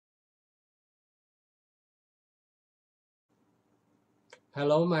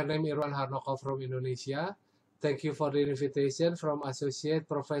Hello, my name is Irwan Harnoko from Indonesia. Thank you for the invitation from Associate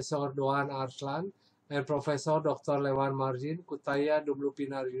Professor Doğan Arslan and Professor Dr. Lewan Marjin, Kutaya Dublu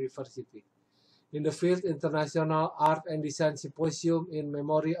Pinar University. In the field International Art and Design Symposium in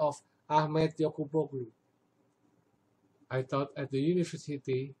memory of Ahmet Yakupoglu. I taught at the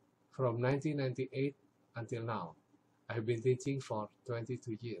university from 1998 until now. I've been teaching for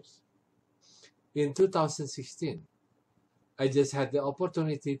 22 years. In 2016, I just had the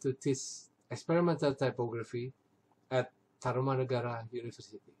opportunity to teach experimental typography at Tarumanegara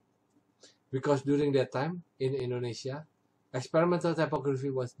University. Because during that time, in Indonesia, experimental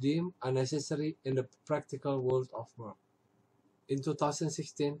typography was deemed unnecessary in the practical world of work. In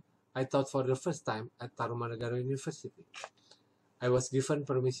 2016, I taught for the first time at Tarumanegara University. I was given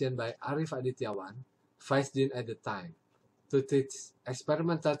permission by Arif Adityawan, Vice Dean at the time, to teach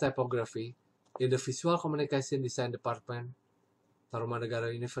experimental typography in the Visual Communication Design Department,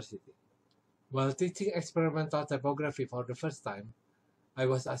 Tarumanegara University. While teaching experimental typography for the first time, I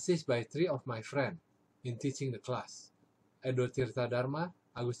was assisted by 3 of my friends in teaching the class: Edo Tirta Dharma,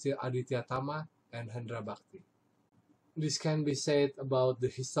 Agustin Aditya Tama, and Hendra Bhakti. This can be said about the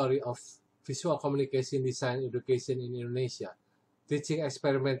history of visual communication design education in Indonesia, teaching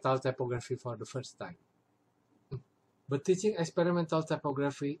experimental typography for the first time. But teaching experimental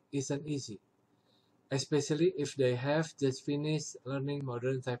typography isn't easy, especially if they have just finished learning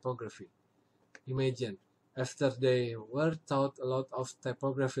modern typography. Imagine, after they were taught a lot of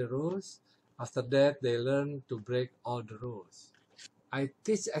typography rules, after that they learn to break all the rules. I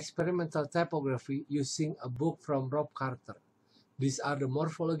teach experimental typography using a book from Rob Carter. These are the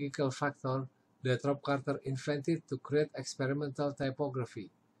morphological factors that Rob Carter invented to create experimental typography.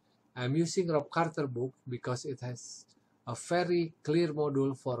 I'm using Rob Carter book because it has a very clear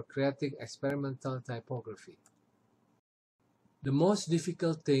module for creating experimental typography. The most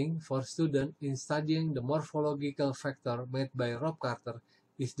difficult thing for students in studying the morphological factor made by Rob Carter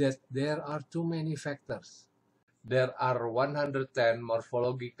is that there are too many factors. There are 110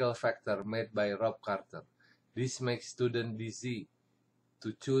 morphological factors made by Rob Carter. This makes students dizzy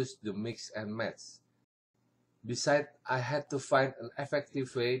to choose the mix and match. Besides, I had to find an effective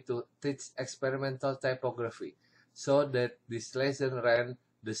way to teach experimental typography so that this lesson ran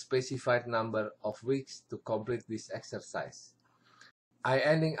the specified number of weeks to complete this exercise. I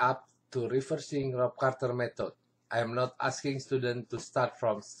ending up to reversing Rob Carter method. I am not asking students to start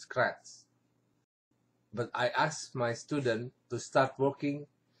from scratch, but I ask my students to start working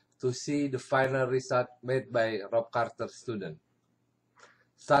to see the final result made by Rob Carter student.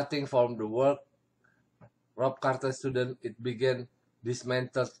 Starting from the work Rob Carter student, it began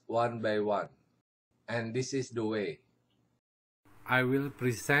dismantled one by one. And this is the way. I will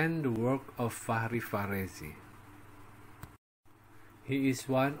present the work of Fahri Farezi. He is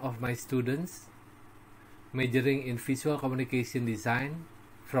one of my students, majoring in Visual Communication Design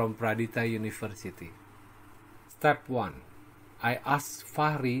from Pradita University. Step 1. I asked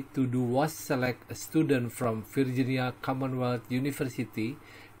Fahri to select a student from Virginia Commonwealth University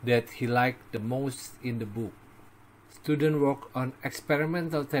that he liked the most in the book. Student work on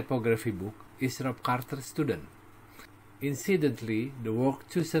experimental typography book is Rob Carter's student. Incidentally, the work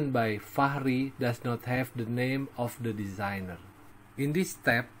chosen by Fahri does not have the name of the designer. In this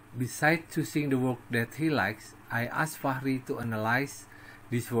step, besides choosing the work that he likes, I asked Fahri to analyze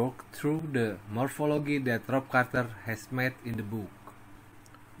this work through the morphology that Rob Carter has made in the book.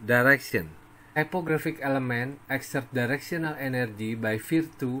 Direction. Typographic elements exert directional energy by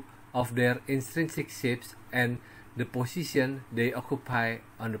virtue of their intrinsic shapes and the position they occupy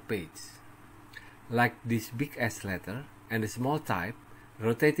on the page. Like this big S letter and the small type,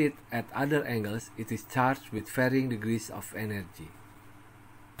 rotated at other angles, it is charged with varying degrees of energy.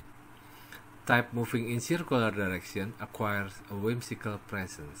 Type moving in circular direction acquires a whimsical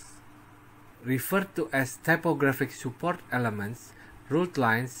presence. Referred to as typographic support elements, ruled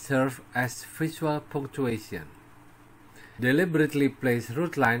lines serve as visual punctuation. Deliberately placed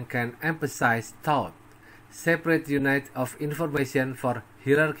ruled line can emphasize thought, separate units of information for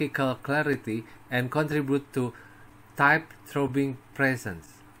hierarchical clarity, and contribute to type-throbbing presence.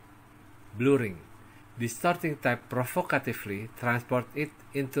 Blurring. Distorting type provocatively transport it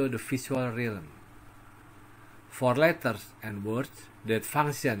into the visual realm. For letters and words that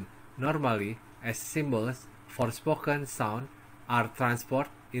function normally as symbols for spoken sound are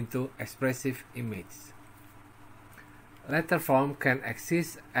transported into expressive image. Letter form can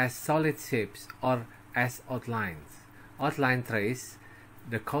exist as solid shapes or as outlines. Outline trace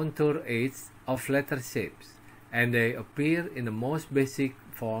the contour edges of letter shapes, and they appear in the most basic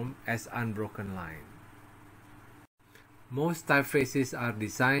form as unbroken line. Most typefaces are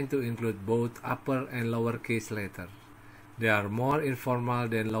designed to include both upper and lowercase letters. They are more informal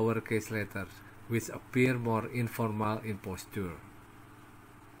than lowercase letters, which appear more informal in posture.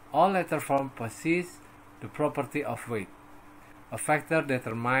 All letter forms possess the property of weight, a factor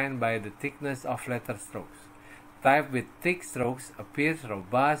determined by the thickness of letter strokes. Type with thick strokes appears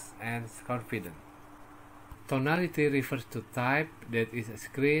robust and confident. Tonality refers to type that is a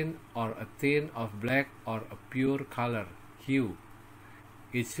screen or a tint of black or a pure color, hue.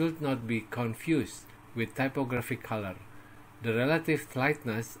 It should not be confused with typographic color, the relative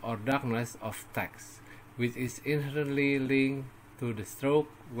lightness or darkness of text, which is inherently linked to the stroke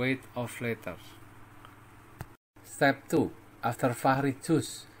weight of letters. Step 2. After Fahri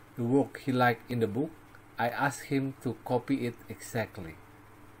chose the work he liked in the book, I asked him to copy it exactly.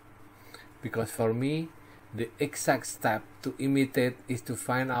 Because for me, the exact step to imitate is to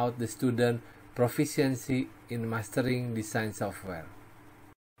find out the student's proficiency in mastering design software.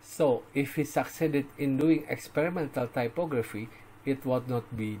 So, if he succeeded in doing experimental typography, it would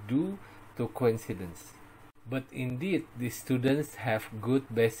not be due to coincidence. But indeed, the students have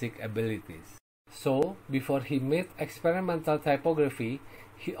good basic abilities. So, before he made experimental typography,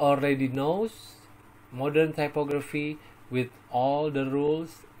 he already knows modern typography with all the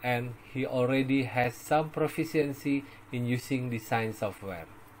rules, and he already has some proficiency in using design software.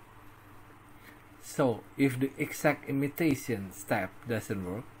 So, if the exact imitation step doesn't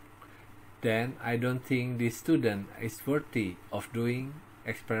work, then I don't think the student is worthy of doing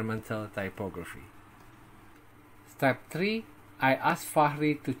experimental typography. Step 3. I asked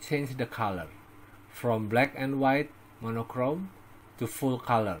Fahri to change the color from black and white monochrome to full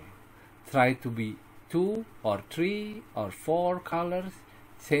color. Try to be 2 or 3 or 4 colors.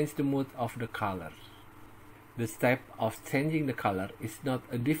 Change the mood of the color. The step of changing the color is not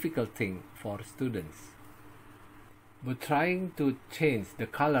a difficult thing for students. But trying to change the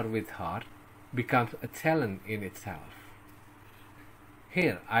color with heart becomes a challenge in itself.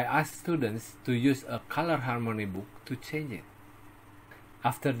 Here, I ask students to use a color harmony book to change it.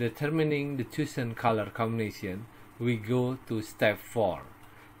 After determining the chosen color combination, we go to step 4.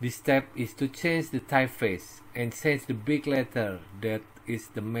 This step is to change the typeface and change the big letter that is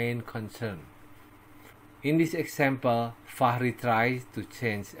the main concern. In this example, Fahri tries to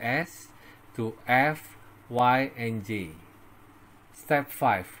change S to F, Y, and J. Step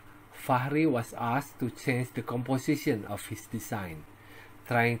 5. Fahri was asked to change the composition of his design,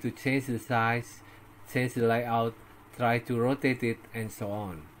 trying to change the size, change the layout, try to rotate it, and so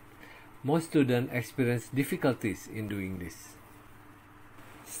on. Most students experience difficulties in doing this.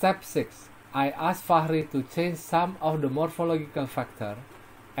 Step 6. I asked Fahri to change some of the morphological factor,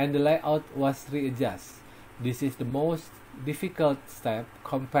 and the layout was readjusted. This is the most difficult step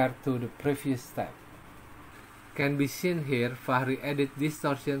compared to the previous step. Can be seen here, Fahri added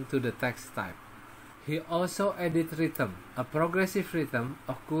distortion to the text type. He also added rhythm. A progressive rhythm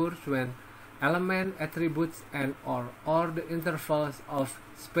occurs when element attributes and or the intervals of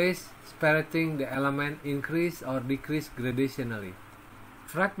space separating the element increase or decrease gradationally.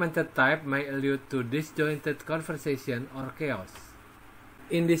 Fragmented type may allude to disjointed conversation or chaos.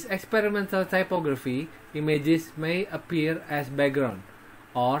 In this experimental typography, images may appear as background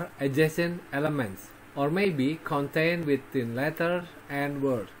or adjacent elements, or may be contained within letters and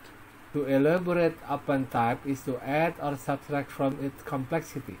words. To elaborate upon type is to add or subtract from its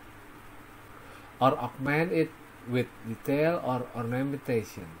complexity, or augment it with detail or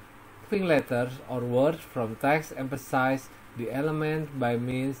ornamentation. Moving letters or words from text emphasize the element by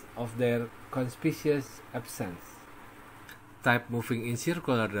means of their conspicuous absence. Type moving in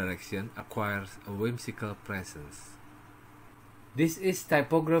circular direction acquires a whimsical presence. This is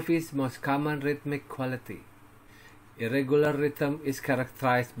typography's most common rhythmic quality. Irregular rhythm is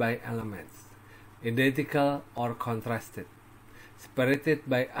characterized by elements, identical or contrasted, separated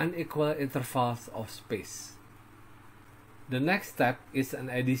by unequal intervals of space. The next step is an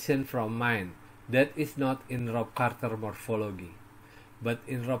addition from mine that is not in Rob Carter morphology, but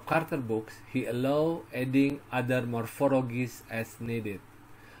in Rob Carter books he allows adding other morphologies as needed.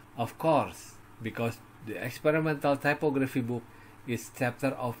 Of course, because the experimental typography book is chapter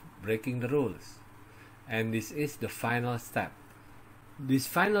of breaking the rules, and this is the final step. This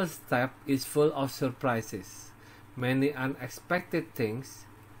final step is full of surprises, many unexpected things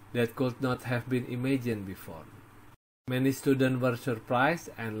that could not have been imagined before. Many students were surprised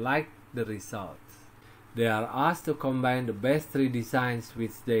and liked the results. They are asked to combine the best 3 designs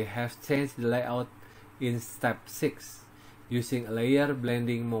which they have changed the layout in step 6 using a layer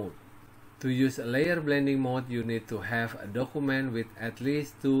blending mode. To use a layer blending mode, you need to have a document with at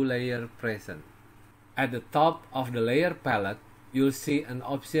least 2 layers present. At the top of the layer palette, you'll see an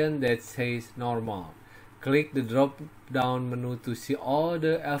option that says Normal. Click the drop-down menu to see all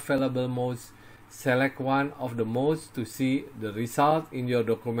the available modes. Select one of the modes to see the result in your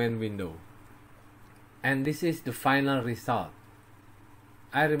document window. And this is the final result.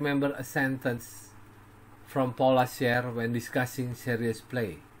 I remember a sentence from Paula Scher when discussing serious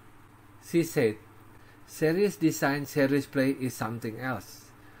play. She said, serious design, serious play is something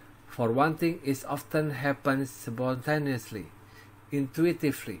else. For one thing, it often happens spontaneously,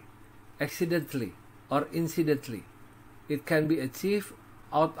 intuitively, accidentally, or incidentally. It can be achieved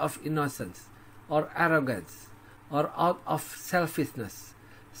out of innocence, or arrogance, or out of selfishness,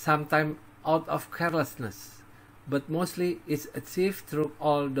 sometimes out of carelessness, but mostly it's achieved through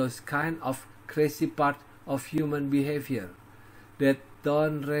all those kind of crazy parts of human behavior that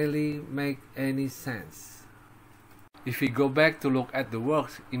don't really make any sense. If we go back to look at the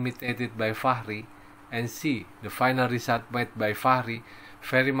works imitated by Fahri and see the final result made by Fahri,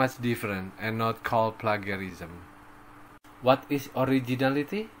 very much different and not called plagiarism. What is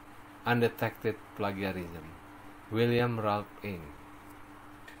originality? Undetected plagiarism. William Ralph Ing.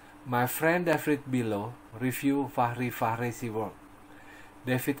 My friend David below review Fahri's work.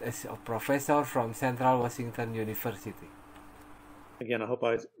 David is a professor from Central Washington University. Again, I hope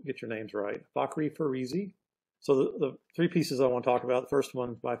I get your names right. Fakhri Farizi. So the three pieces I want to talk about. The first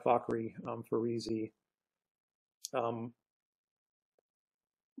one by Fakhri Farizi.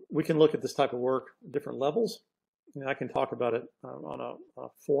 We can look at this type of work at different levels. And I can talk about it on a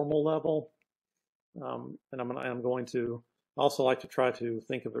formal level, and I'm going to also like to try to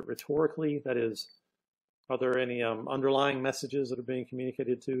think of it rhetorically. That is, are there any underlying messages that are being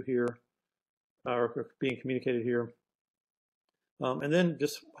communicated to here, or being communicated here? And then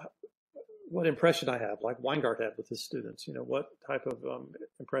just what impression I have, like Weingart had with his students. You know, what type of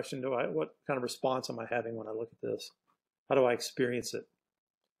impression what kind of response am I having when I look at this? How do I experience it?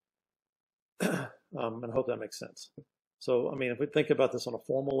 And I hope that makes sense. So, I mean, if we think about this on a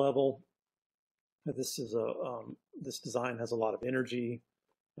formal level, this is this design has a lot of energy,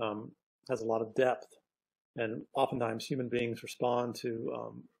 has a lot of depth, and oftentimes human beings respond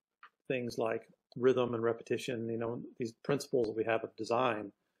to things like rhythm and repetition. You know, these principles that we have of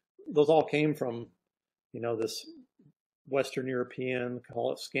design, those all came from, you know, this Western European,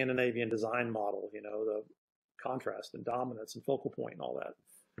 call it Scandinavian design model. You know, the contrast and dominance and focal point and all that.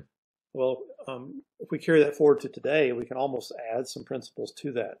 Well, if we carry that forward to today, we can almost add some principles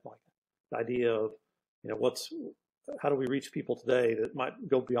to that, like the idea of, you know, how do we reach people today that might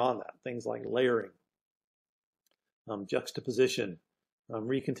go beyond that? Things like layering, juxtaposition,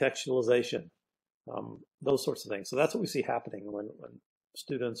 recontextualization, those sorts of things. So that's what we see happening when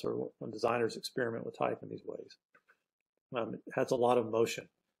students or when designers experiment with type in these ways. It has a lot of motion,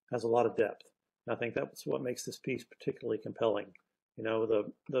 has a lot of depth. And I think that's what makes this piece particularly compelling. You know,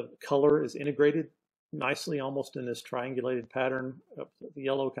 the color is integrated nicely, almost in this triangulated pattern. The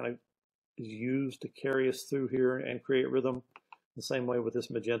yellow kind of is used to carry us through here and create rhythm. The same way with this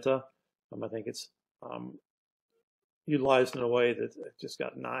magenta. I think it's utilized in a way that just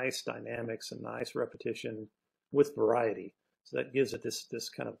got nice dynamics and nice repetition with variety. So that gives it this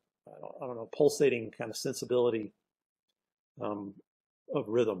kind of, I don't know, pulsating kind of sensibility of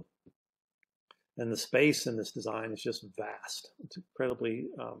rhythm. And the space in this design is just vast. It's incredibly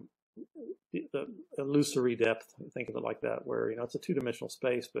the illusory depth. Think of it like that, where, you know, it's a two-dimensional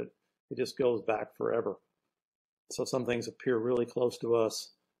space, but it just goes back forever. So some things appear really close to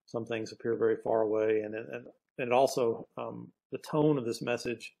us, some things appear very far away, and it also the tone of this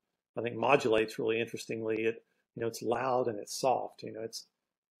message, I think, modulates really interestingly. You know, it's loud and it's soft. You know,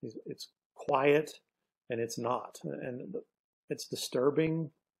 it's quiet and it's not, and it's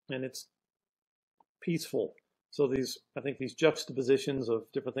disturbing and it's peaceful. So I think these juxtapositions of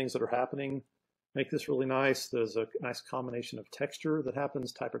different things that are happening make this really nice. There's a nice combination of texture that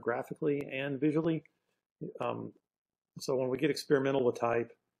happens typographically and visually. So when we get experimental with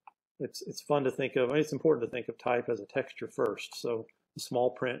type, it's fun to think of, I mean, it's important to think of type as a texture first. So the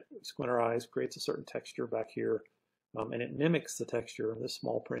small print, squint our eyes, creates a certain texture back here, and it mimics the texture of this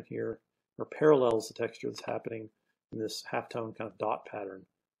small print here, or parallels the texture that's happening in this halftone kind of dot pattern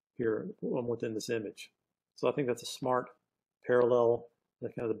here within this image. So I think that's a smart parallel, the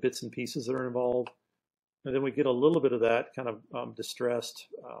kind of the bits and pieces that are involved. And then we get a little bit of that kind of distressed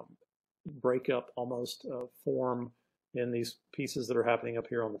breakup almost form in these pieces that are happening up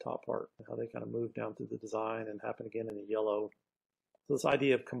here on the top part, and how they kind of move down through the design and happen again in the yellow. So this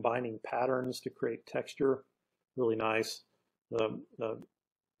idea of combining patterns to create texture, really nice. The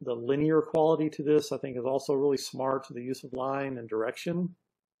linear quality to this, I think, is also really smart. The use of line and direction.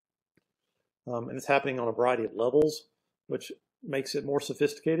 and it's happening on a variety of levels, which makes it more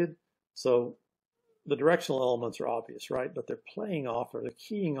sophisticated. So the directional elements are obvious, right? But they're playing off, or they're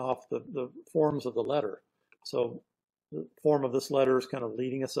keying off the forms of the letter. So the form of this letter is kind of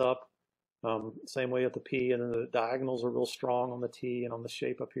leading us up. Same way at the P, and then the diagonals are real strong on the T and on the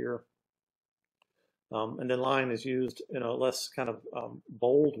shape up here. And then line is used in a less kind of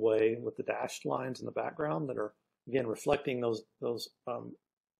bold way with the dashed lines in the background that are, again, reflecting those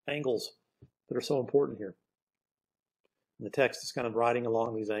angles that are so important here. And the text is kind of riding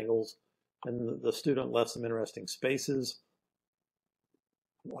along these angles, and the student left some interesting spaces.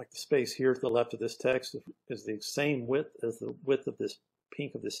 Like the space here to the left of this text is the same width as the width of this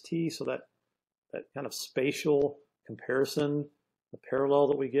pink of this T, so that kind of spatial comparison, the parallel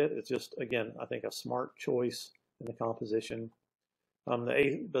that we get, is just, again, I think a smart choice in the composition.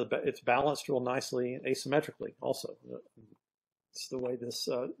 It's balanced real nicely asymmetrically also. It's the way this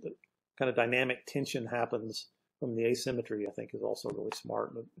the kind of dynamic tension happens from the asymmetry, I think, is also really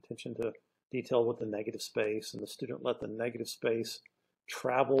smart. The attention to detail with the negative space, and the student let the negative space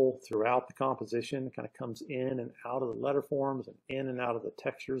travel throughout the composition, kind of comes in and out of the letter forms and in and out of the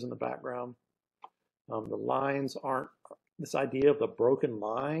textures in the background. The lines aren't, this idea of the broken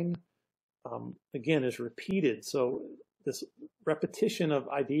line, again, is repeated. So this repetition of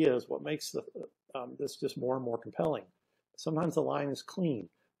ideas, what makes this just more and more compelling. Sometimes the line is clean,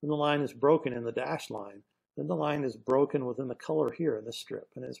 then the line is broken in the dashed line, then the line is broken within the color here in this strip,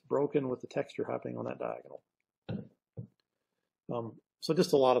 and it's broken with the texture happening on that diagonal. So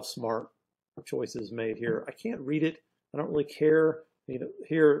just a lot of smart choices made here. I can't read it. I don't really care.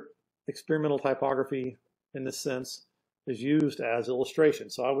 Here, experimental typography, in this sense, is used as illustration.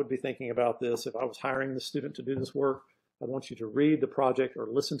 So I would be thinking about this if I was hiring the student to do this work. I want you to read the project or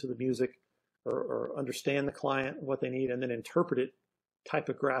listen to the music or understand the client, what they need, and then interpret it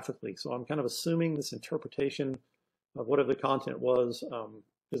typographically. So I'm kind of assuming this interpretation of whatever the content was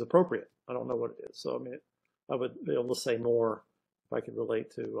is appropriate. I don't know what it is. So I mean, I would be able to say more if I could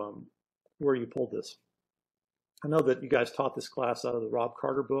relate to where you pulled this. I know that you guys taught this class out of the Rob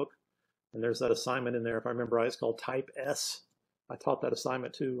Carter book, and there's that assignment in there, if I remember right, it's called Type S. I taught that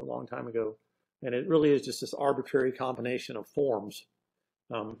assignment too a long time ago, and it really is just this arbitrary combination of forms.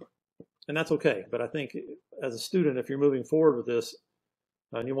 And that's okay, but I think as a student, if you're moving forward with this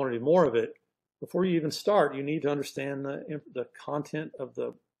and you want to do more of it, before you even start, you need to understand the content of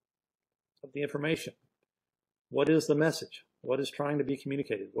the information. What is the message? What is trying to be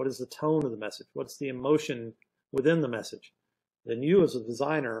communicated? What is the tone of the message? What's the emotion within the message? Then you as a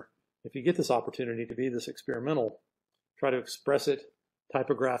designer, if you get this opportunity to be this experimental, try to express it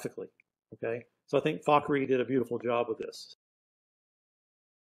typographically, okay? So I think Fakhri did a beautiful job with this.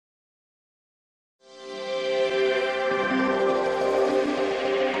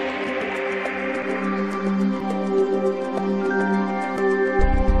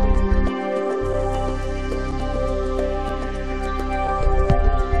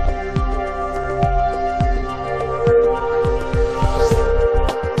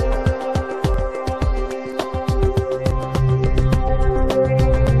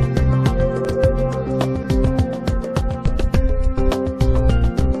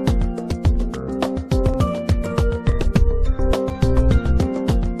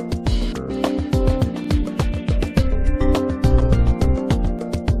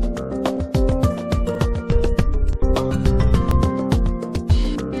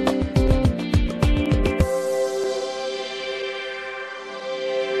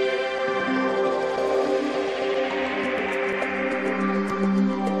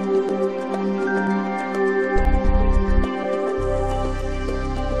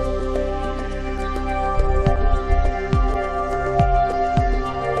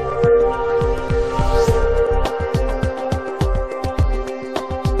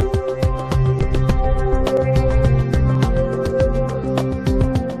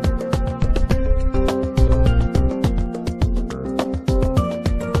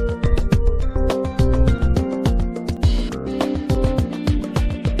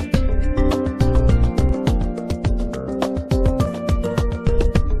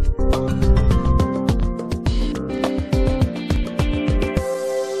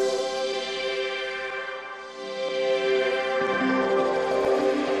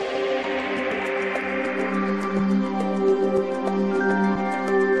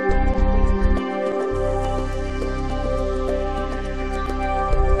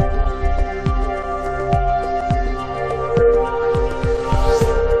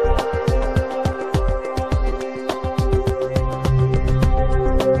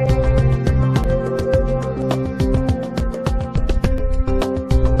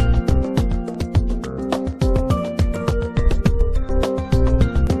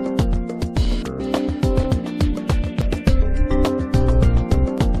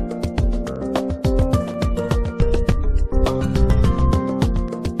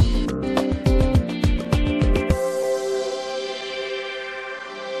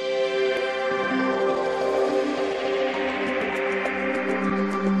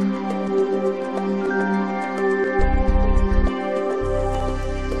 you.